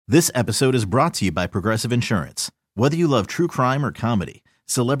This episode is brought to you by Progressive Insurance. Whether you love true crime or comedy,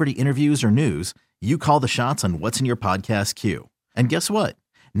 celebrity interviews or news, you call the shots on what's in your podcast queue. And guess what?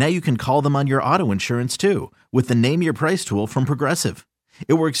 Now you can call them on your auto insurance too with the Name Your Price tool from Progressive.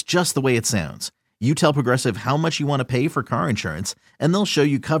 It works just the way it sounds. You tell Progressive how much you want to pay for car insurance, and they'll show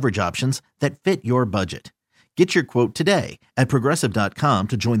you coverage options that fit your budget. Get your quote today at Progressive.com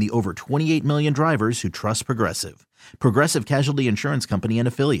to join the over 28 million drivers who trust Progressive. Progressive Casualty Insurance Company and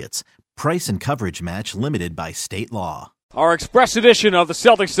Affiliates. Price and coverage match limited by state law. Our express edition of the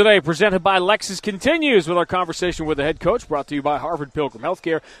Celtics Today, presented by Lexus, continues with our conversation with the head coach, brought to you by Harvard Pilgrim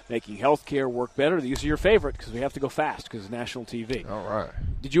Healthcare, making healthcare work better. These are your favorite because we have to go fast because it's national TV. All right.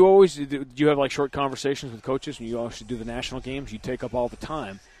 Did you have like short conversations with coaches when you actually do the national games? You take up all the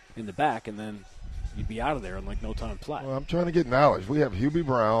time in the back, and then you'd be out of there in like no time flat. Well, I'm trying to get knowledge. We have Hubie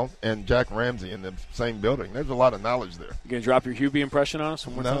Brown and Jack Ramsey in the same building. There's a lot of knowledge there. You going to drop your Hubie impression on us?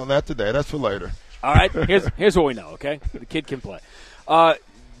 No, not today. That's for later. All right, here's what we know, okay? The kid can play.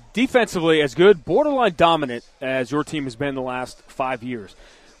 Defensively, as good, borderline dominant as your team has been the last 5 years,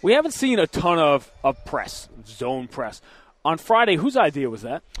 we haven't seen a ton of press, zone press. On Friday, whose idea was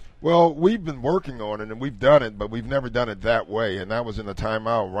that? Well, we've been working on it, and we've done it, but we've never done it that way, and that was in the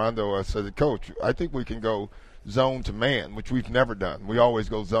timeout. Rondo said, Coach, I think we can go zone to man, which we've never done. We always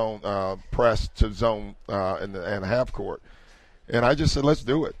go zone press to zone in the half court. And I just said, let's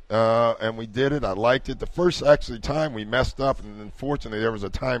do it. And we did it. I liked it. The first time we messed up, and unfortunately there was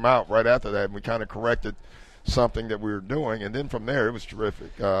a timeout right after that, and we kind of corrected something that we were doing. And then from there, it was terrific.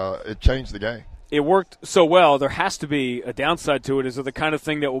 It changed the game. It worked so well. There has to be a downside to it. Is it the kind of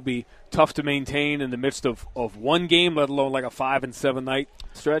thing that will be tough to maintain in the midst of one game, let alone like a 5 and 7 night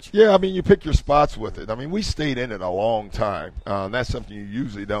stretch? Yeah, I mean, you pick your spots with it. I mean, we stayed in it a long time. And that's something you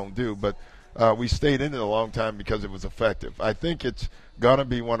usually don't do. But we stayed in it a long time because it was effective. I think it's going to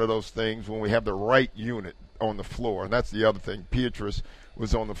be one of those things when we have the right unit on the floor. And that's the other thing. Pietrus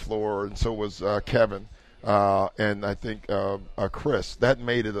was on the floor, and so was Kevin. And I think Chris. That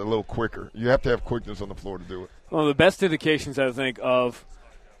made it a little quicker. You have to have quickness on the floor to do it. One of the best indications, I think, of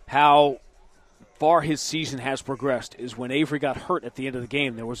how far his season has progressed is when Avery got hurt at the end of the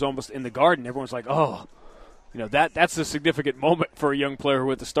game. There was almost in the Garden, everyone's like, oh, you know, that's a significant moment for a young player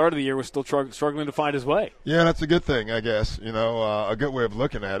who at the start of the year was still struggling to find his way. Yeah, that's a good thing, I guess. You know, a good way of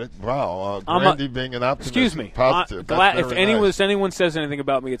looking at it. Wow, Grandy being an optimist. Excuse me. Positive. If anyone says anything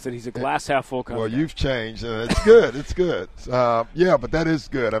about me, it's that he's a glass half full kind of guy. Well, you've changed, and it's good. It's good. Yeah, but that is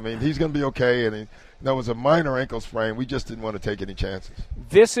good. I mean, he's going to be okay, and that was a minor ankle sprain. We just didn't want to take any chances.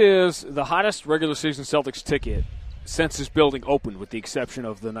 This is the hottest regular season Celtics ticket since this building opened, with the exception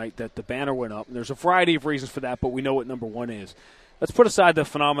of the night that the banner went up. And there's a variety of reasons for that, but we know what number one is. Let's put aside the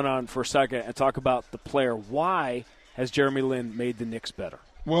phenomenon for a second and talk about the player. Why has Jeremy Lin made the Knicks better?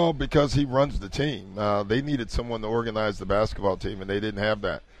 Well, because he runs the team. They needed someone to organize the basketball team, and they didn't have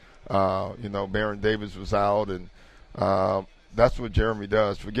that. Baron Davis was out, and that's what Jeremy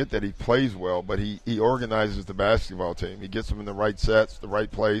does. Forget that he plays well, but he organizes the basketball team. He gets them in the right sets, the right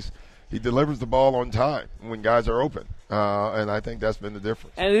place. He delivers the ball on time when guys are open, and I think that's been the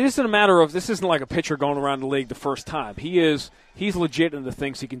difference. And it isn't a matter of, this isn't like a pitcher going around the league the first time. He's legit in the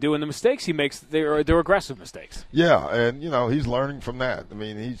things he can do, and the mistakes he makes, they're aggressive mistakes. Yeah, and he's learning from that. I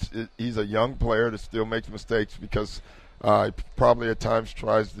mean, he's a young player that still makes mistakes because he probably at times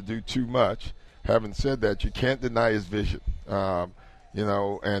tries to do too much. Having said that, you can't deny his vision,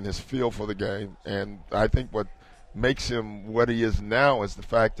 and his feel for the game. And I think what makes him what he is now is the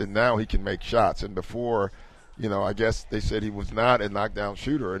fact that now he can make shots. And before, I guess they said he was not a knockdown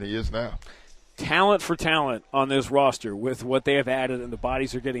shooter, and he is now. Talent for talent on this roster with what they have added, and the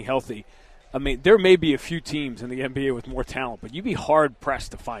bodies are getting healthy. I mean, there may be a few teams in the NBA with more talent, but you'd be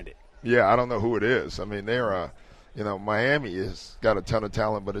hard-pressed to find it. Yeah, I don't know who it is. I mean, they're Miami has got a ton of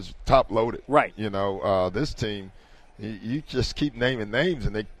talent, but it's top-loaded. Right. This team, you just keep naming names,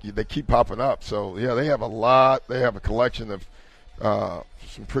 and they keep popping up. So, yeah, they have a lot. They have a collection of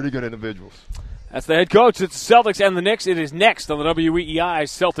some pretty good individuals. That's the head coach. It's the Celtics and the Knicks. It is next on the WEEI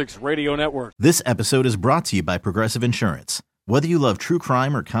Celtics Radio Network. This episode is brought to you by Progressive Insurance. Whether you love true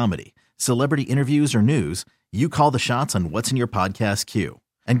crime or comedy, celebrity interviews or news, you call the shots on what's in your podcast queue.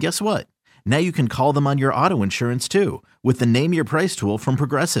 And guess what? Now you can call them on your auto insurance too with the Name Your Price tool from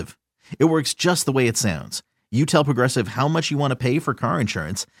Progressive. It works just the way it sounds. You tell Progressive how much you want to pay for car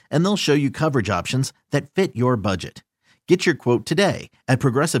insurance, and they'll show you coverage options that fit your budget. Get your quote today at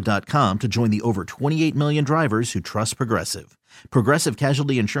Progressive.com to join the over 28 million drivers who trust Progressive. Progressive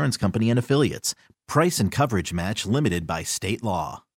Casualty Insurance Company and Affiliates. Price and coverage match limited by state law.